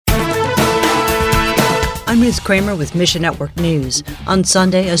I'm Ruth Kramer with Mission Network News. On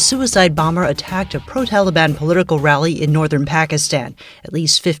Sunday, a suicide bomber attacked a pro-Taliban political rally in northern Pakistan. At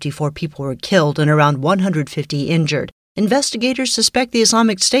least 54 people were killed and around 150 injured. Investigators suspect the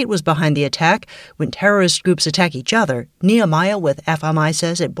Islamic State was behind the attack. When terrorist groups attack each other, Nehemiah with FMI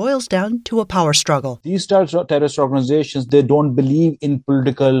says it boils down to a power struggle. These terrorist organizations, they don't believe in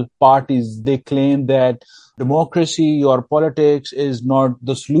political parties. They claim that democracy or politics is not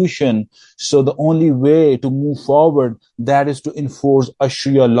the solution. So the only way to move forward, that is to enforce a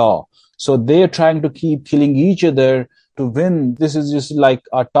Sharia law. So they're trying to keep killing each other to win. This is just like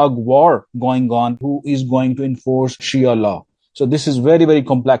a tug war going on. Who is going to enforce Sharia law? So this is very, very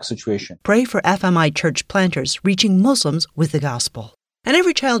complex situation. Pray for FMI church planters reaching Muslims with the gospel. And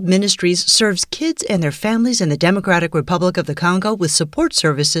Every Child Ministries serves kids and their families in the Democratic Republic of the Congo with support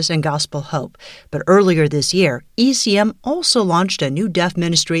services and gospel hope. But earlier this year, ECM also launched a new deaf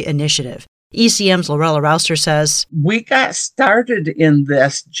ministry initiative. ECM's Lorella Rouster says, "We got started in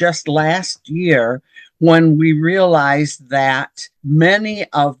this just last year when we realized that many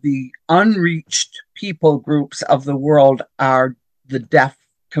of the unreached people groups of the world are the deaf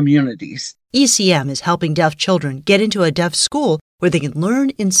communities." ECM is helping deaf children get into a deaf school where they can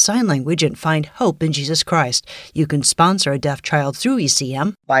learn in sign language and find hope in Jesus Christ. You can sponsor a deaf child through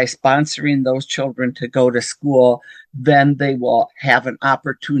ECM. By sponsoring those children to go to school, then they will have an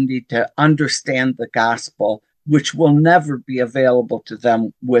opportunity to understand the gospel, which will never be available to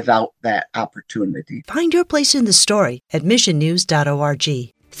them without that opportunity. Find your place in the story at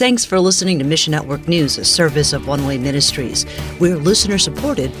missionnews.org. Thanks for listening to Mission Network News, a service of One Way Ministries. We're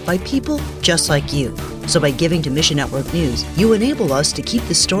listener-supported by people just like you. So by giving to Mission Network News, you enable us to keep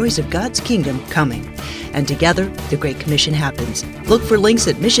the stories of God's kingdom coming. And together, the Great Commission happens. Look for links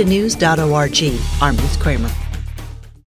at missionnews.org. I'm Ruth Kramer.